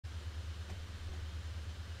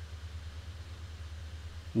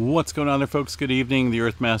What's going on there, folks? Good evening. The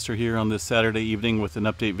Earthmaster here on this Saturday evening with an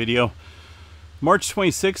update video. March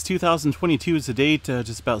 26, 2022 is the date,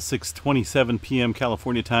 just about 6:27 p.m.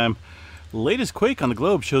 California time. The latest quake on the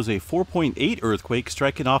globe shows a 4.8 earthquake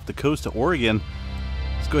striking off the coast of Oregon.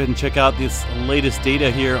 Let's go ahead and check out this latest data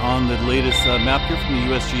here on the latest map here from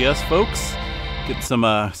the USGS, folks. Get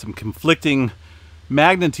some conflicting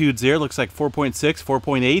magnitudes there. Looks like 4.6,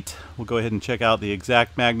 4.8. We'll go ahead and check out the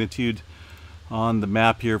exact magnitude on the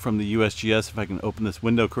map here from the USGS, if I can open this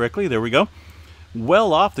window correctly. There we go.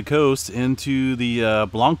 Well off the coast into the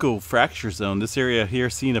Blanco fracture zone. This area here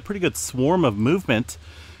seeing a pretty good swarm of movement.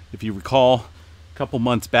 If you recall, a couple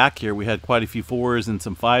months back here, we had quite a few 4s and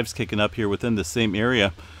some 5s kicking up here within the same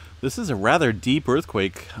area. This is a rather deep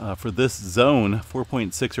earthquake for this zone.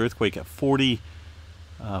 4.6 earthquake at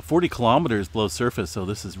 40 kilometers below surface, so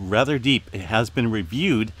this is rather deep. It has been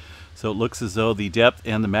reviewed, so it looks as though the depth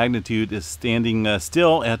and the magnitude is standing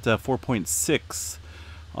still at 4.6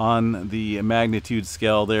 on the magnitude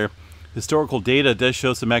scale there. Historical data does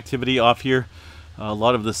show some activity off here. A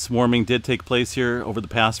lot of the swarming did take place here over the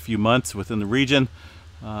past few months within the region.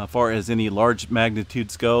 As far as any large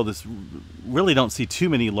magnitudes go, this really don't see too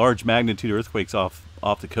many large magnitude earthquakes off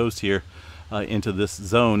the coast here into this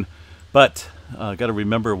zone. But got to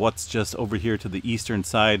remember what's just over here to the eastern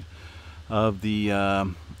side of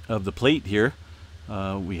the plate here.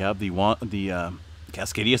 We have the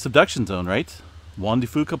Cascadia subduction zone, right? Juan de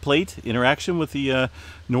Fuca plate interaction with the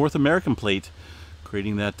North American plate,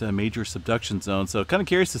 creating that major subduction zone. So kind of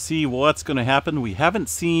curious to see what's going to happen. We haven't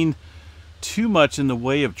seen too much in the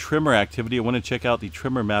way of tremor activity. I want to check out the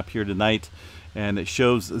tremor map here tonight, and it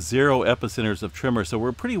shows 0 epicenters of tremor. So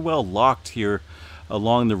we're pretty well locked here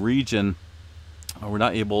along the region. We're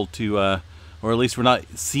not able to, or at least we're not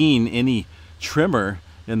seeing any tremor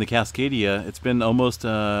in the Cascadia. It's been almost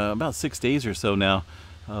about 6 days or so now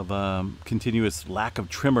of continuous lack of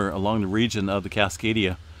tremor along the region of the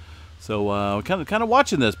Cascadia. So we're kind of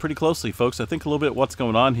watching this pretty closely, folks. I think a little bit what's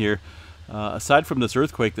going on here. Aside from this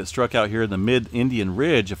earthquake that struck out here in the mid-Indian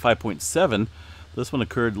Ridge of 5.7, this one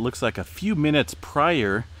occurred, looks like, a few minutes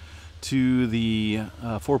prior to the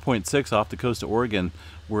 4.6 off the coast of Oregon.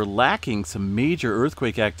 We're lacking some major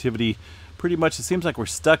earthquake activity. Pretty much it seems like we're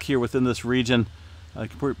stuck here within this region. I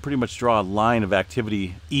can pretty much draw a line of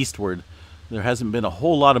activity eastward. There hasn't been a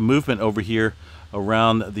whole lot of movement over here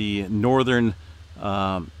around the northern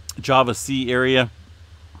Java Sea area,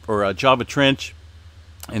 or Java Trench,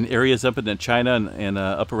 and areas up into China and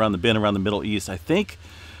up around the bend around the Middle East. I think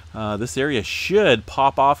this area should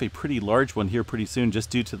pop off a pretty large one here pretty soon, just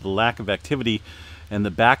due to the lack of activity and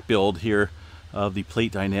the back build here of the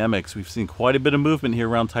plate dynamics. We've seen quite a bit of movement here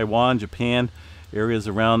around Taiwan, Japan, areas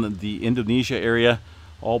around the Indonesia area,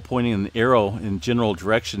 all pointing an arrow in general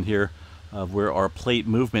direction here of where our plate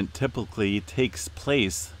movement typically takes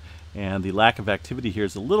place. And the lack of activity here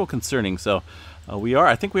is a little concerning. So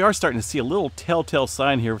I think we are starting to see a little telltale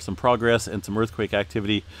sign here of some progress and some earthquake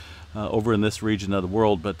activity over in this region of the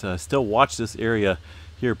world. But still watch this area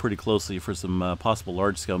here pretty closely for some possible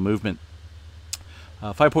large-scale movement.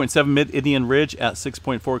 5.7 mid-Indian Ridge at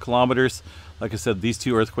 6.4 kilometers. Like I said, these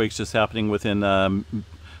two earthquakes just happening within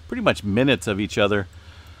pretty much minutes of each other.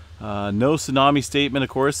 No tsunami statement, of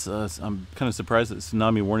course. I'm kind of surprised that the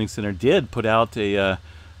Tsunami Warning Center did put out a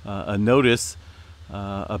notice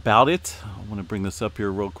about it. I want to bring this up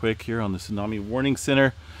here real quick here on the Tsunami Warning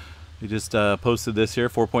Center. They just posted this here,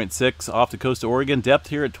 4.6 off the coast of Oregon, depth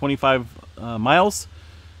here at 25 miles,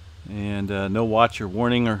 and no watch or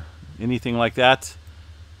warning or anything like that.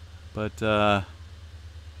 But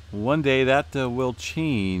one day that will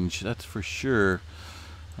change, that's for sure.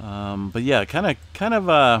 But yeah, kind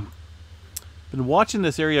of been watching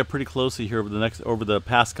this area pretty closely here over the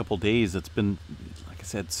past couple days. It's been, like I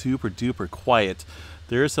said, super duper quiet.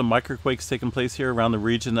 There are some microquakes taking place here around the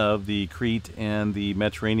region of the Crete and the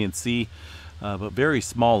Mediterranean Sea, but very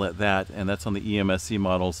small at that, and that's on the EMSC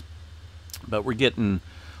models. But we're getting,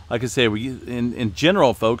 like I say, in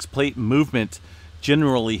general, folks, plate movement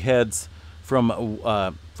generally heads from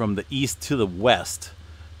the east to the west.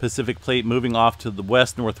 Pacific plate moving off to the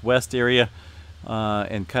west northwest area,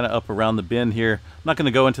 and kind of up around the bend here. I'm not going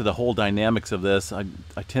to go into the whole dynamics of this. I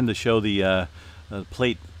tend to show the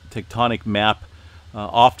plate tectonic map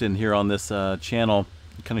often here on this channel.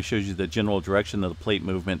 It kind of shows you the general direction of the plate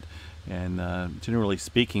movement. And generally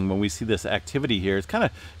speaking, when we see this activity here, it's kind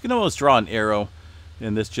of, you can almost draw an arrow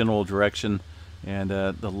in this general direction. And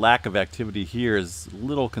the lack of activity here is a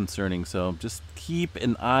little concerning. So just keep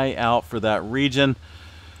an eye out for that region.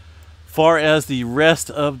 Far as the rest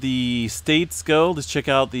of the states go, let's check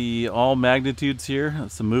out the all magnitudes here.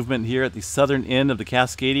 Some movement here at the southern end of the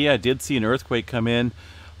Cascadia. I did see an earthquake come in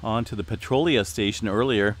onto the Petrolia station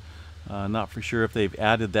earlier. Not for sure if they've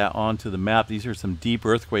added that onto the map. These are some deep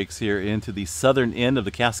earthquakes here into the southern end of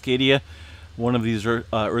the Cascadia. One of these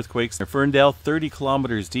earthquakes near Ferndale, 30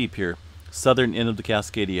 kilometers deep here, southern end of the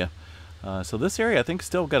Cascadia. So this area, I think,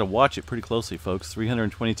 still got to watch it pretty closely, folks.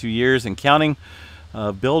 322 years and counting.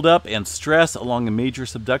 Buildup and stress along a major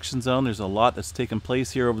subduction zone. There's a lot that's taken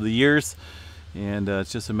place here over the years, and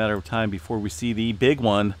it's just a matter of time before we see the big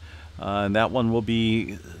one, and that one will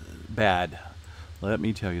be bad. Let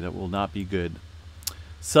me tell you, that will not be good.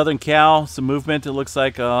 Southern Cal, some movement, it looks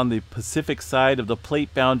like, on the Pacific side of the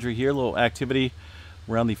plate boundary here. A little activity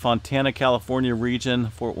around the Fontana, California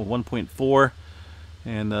region, 1.4,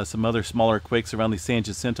 and some other smaller quakes around the San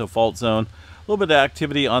Jacinto fault zone. A little bit of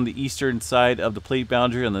activity on the eastern side of the plate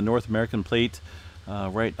boundary on the North American plate,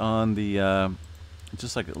 right on the,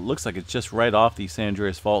 just like it looks like it's just right off the San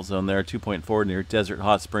Andreas fault zone there, 2.4 near Desert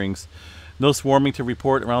Hot Springs. No swarming to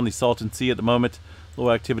report around the Salton Sea at the moment.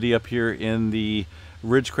 Low activity up here in the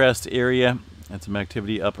Ridgecrest area, and some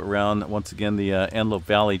activity up around, once again, the Antelope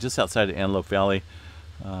Valley, just outside of Antelope Valley,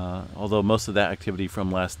 although most of that activity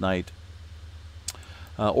from last night.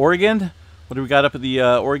 Oregon. What do we got up at the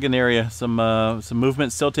Oregon area? Some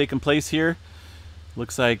movement still taking place here.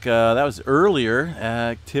 Looks like that was earlier.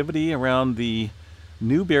 Activity around the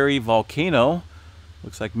Newberry volcano.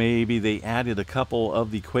 Looks like maybe they added a couple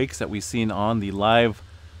of the quakes that we've seen on the live,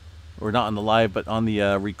 or not on the live, but on the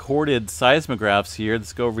recorded seismographs here.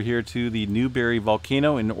 Let's go over here to the Newberry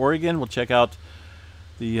volcano in Oregon. We'll check out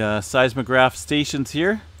the seismograph stations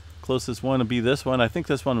here. Closest one will be this one. I think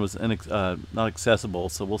this one was not accessible,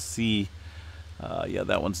 so we'll see. Yeah,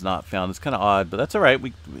 that one's not found. It's kind of odd, but that's all right.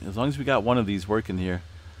 As long as we got one of these working here.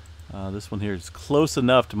 This one here is close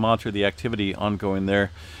enough to monitor the activity ongoing there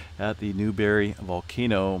at the Newberry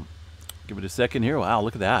volcano. Give it a second here. Wow,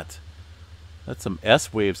 look at that. That's some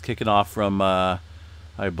S waves kicking off from, I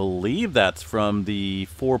believe that's from the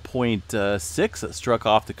 4.6 that struck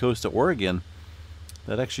off the coast of Oregon.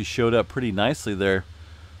 That actually showed up pretty nicely there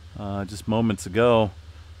just moments ago.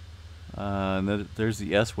 And there's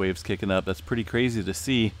the S waves kicking up. That's pretty crazy to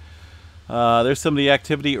see. There's some of the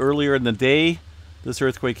activity earlier in the day. This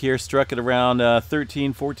earthquake here struck at around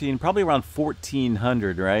 13, 14, probably around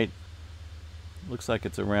 1400, right? Looks like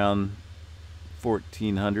it's around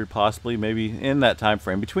 1400, possibly, maybe in that time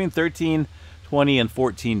frame, between 1320 and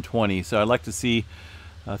 1420. So I'd like to see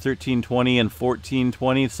 1320 and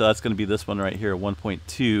 1420. So that's going to be this one right here,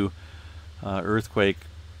 1.2 earthquake.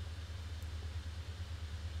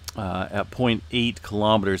 At 0.8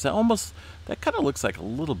 kilometers. That kind of looks like a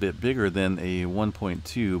little bit bigger than a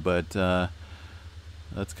 1.2, but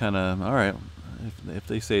that's kind of all right if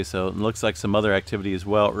they say so. It looks like some other activity as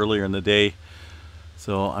well earlier in the day,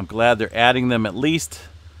 so I'm glad they're adding them at least.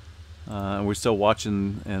 And we're still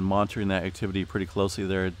watching and monitoring that activity pretty closely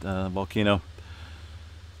there at volcano.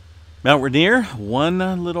 Mount Rainier, one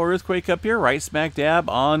little earthquake up here, right smack dab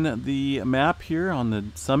on the map here on the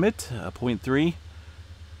summit, 0.3.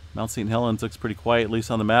 Mount St. Helens looks pretty quiet, at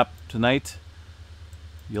least on the map tonight.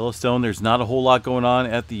 Yellowstone, there's not a whole lot going on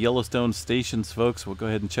at the Yellowstone stations, folks. We'll go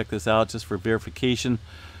ahead and check this out just for verification.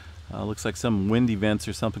 Looks like some wind events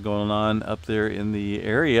or something going on up there in the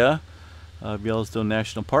area of Yellowstone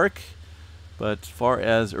National Park. But as far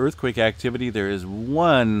as earthquake activity, there is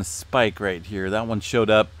one spike right here. That one showed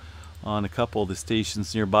up on a couple of the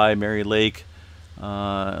stations nearby, Mary Lake,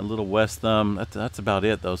 a little West Thumb. That's about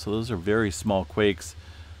it, though. So those are very small quakes.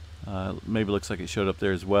 Maybe looks like it showed up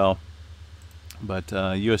there as well, but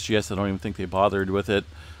USGS, I don't even think they bothered with it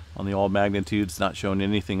on the all magnitudes. Not showing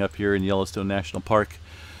anything up here in Yellowstone National Park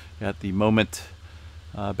at the moment.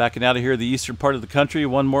 Backing out of here, the eastern part of the country,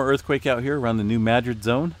 one more earthquake out here around the New Madrid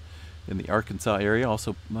zone in the Arkansas area.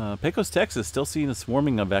 Also Pecos, Texas, still seeing a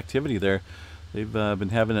swarming of activity there. They've been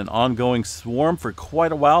having an ongoing swarm for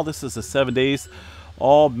quite a while. This is a 7 days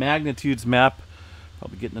all magnitudes map.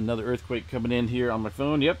 Probably getting another earthquake coming in here on my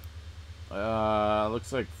phone. Yep.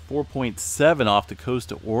 Looks like 4.7 off the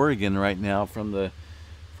coast of Oregon right now from the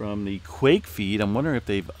quake feed. I'm wondering if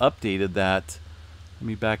they've updated that. Let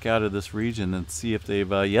me back out of this region and see if they've.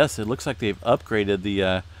 Yes, it looks like they've upgraded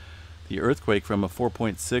the earthquake from a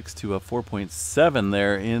 4.6 to a 4.7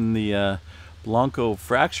 there in the Blanco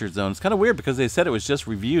fracture zone. It's kind of weird because they said it was just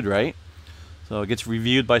reviewed, right? So it gets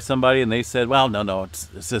reviewed by somebody and they said, well, no, it's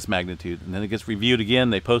this magnitude. And then it gets reviewed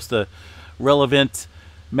again. They post a relevant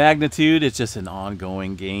magnitude. It's just an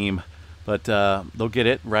ongoing game. But they'll get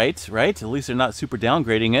it right? At least they're not super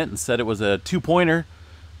downgrading it and said it was a 2-pointer.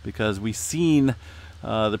 because we've seen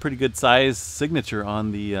the pretty good size signature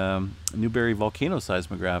on the Newberry volcano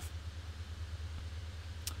seismograph.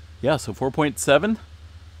 Yeah, so 4.7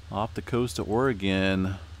 off the coast of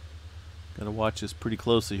Oregon. Got to watch this pretty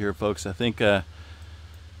closely here, folks. I think there's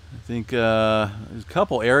a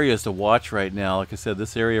couple areas to watch right now. Like I said,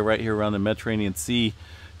 this area right here around the Mediterranean Sea,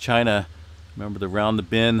 China. Remember the round the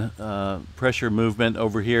bend pressure movement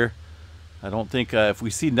over here. I don't think if we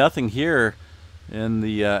see nothing here in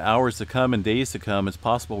the hours to come and days to come, it's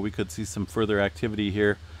possible we could see some further activity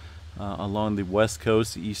here along the west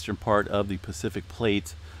coast, the eastern part of the Pacific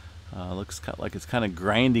Plate. Looks like it's kind of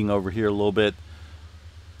grinding over here a little bit.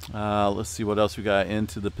 Let's see what else we got.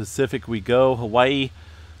 Into the Pacific we go. Hawaii,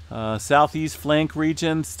 southeast flank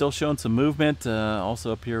region, still showing some movement.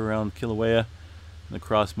 Also up here around Kilauea and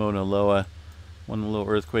across Mauna Loa. One little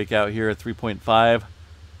earthquake out here at 3.5.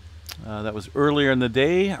 That was earlier in the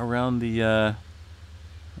day around the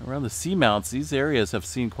seamounts. These areas have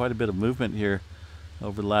seen quite a bit of movement here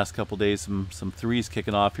over the last couple days. Some threes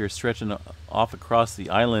kicking off here, stretching off across the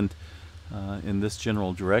island in this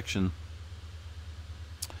general direction.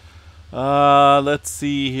 Let's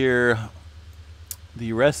see here.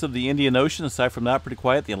 The rest of the Indian Ocean, aside from that, pretty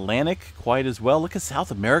quiet. The Atlantic, quiet as well. Look at South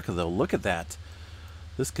America, though. Look at that.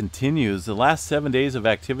 This continues. The last 7 days of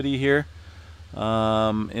activity here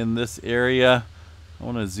in this area. I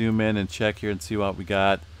want to zoom in and check here and see what we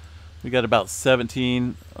got. We got about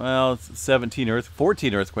 14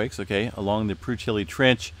 earthquakes, okay, along the Pru-Chile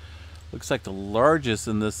Trench. Looks like the largest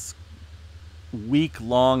in this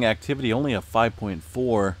week-long activity, only a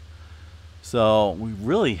 5.4. So we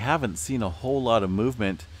really haven't seen a whole lot of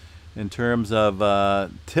movement in terms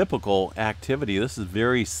of typical activity. This is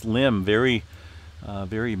very slim, very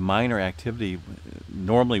minor activity.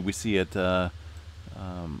 Normally we see it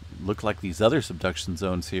look like these other subduction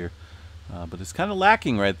zones here, but it's kind of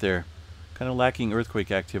lacking right there, kind of lacking earthquake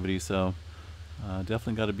activity. So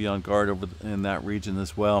definitely got to be on guard over in that region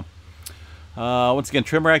as well. Once again,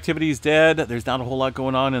 tremor activity is dead. There's not a whole lot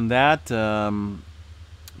going on in that.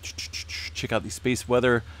 Check out the space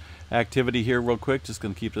weather activity here real quick. Just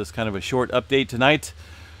going to keep this kind of a short update tonight.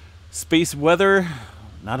 Space weather,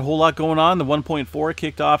 not a whole lot going on. The 1.4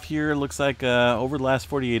 kicked off here. Looks like over the last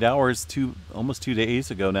 48 hours, almost 2 days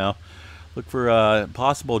ago now. Look for a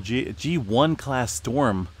possible G1 class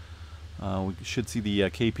storm. We should see the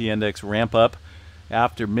KP index ramp up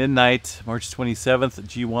after midnight, March 27th.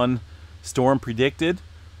 G1 storm predicted.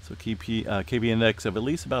 So KP index of at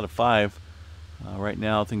least about a 5. Right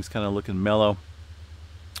now, things kind of looking mellow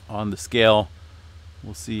on the scale.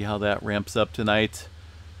 We'll see how that ramps up tonight.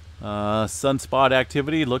 Sunspot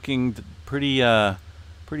activity looking pretty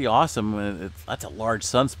awesome. That's a large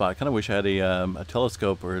sunspot. I kind of wish I had a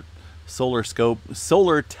telescope or solar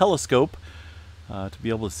telescope to be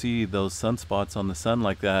able to see those sunspots on the sun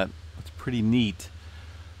like that. It's pretty neat.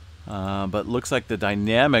 But looks like the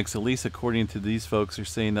dynamics, at least according to these folks, are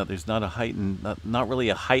saying that there's not really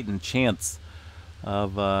a heightened chance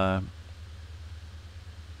of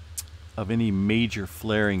any major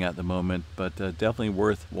flaring at the moment, but definitely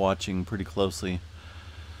worth watching pretty closely.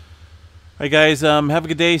 All right, guys, have a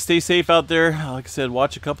good day. Stay safe out there. Like I said,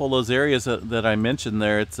 watch a couple of those areas that I mentioned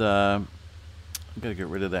there. It's I gotta get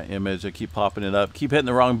rid of that image. I keep popping it up, keep hitting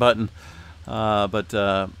the wrong button. But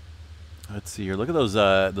let's see here. Look at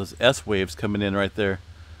those S waves coming in right there.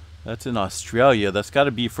 That's in Australia. That's got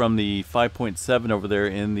to be from the 5.7 over there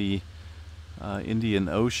in the Indian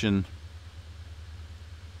Ocean.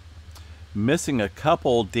 Missing a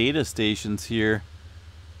couple data stations here.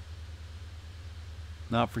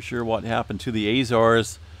 Not for sure what happened to the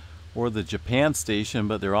Azores or the Japan station,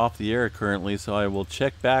 but they're off the air currently, so I will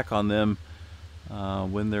check back on them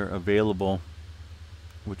when they're available,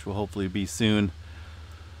 which will hopefully be soon.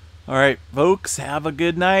 All right, folks, have a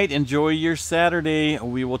good night. Enjoy your Saturday.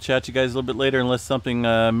 We will chat to you guys a little bit later unless something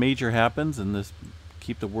major happens and this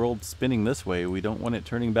keep the world spinning this way. We don't want it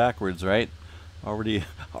turning backwards, right?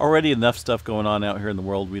 Already enough stuff going on out here in the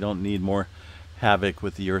world. We don't need more havoc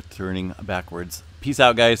with the earth turning backwards. Peace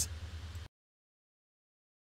out, guys.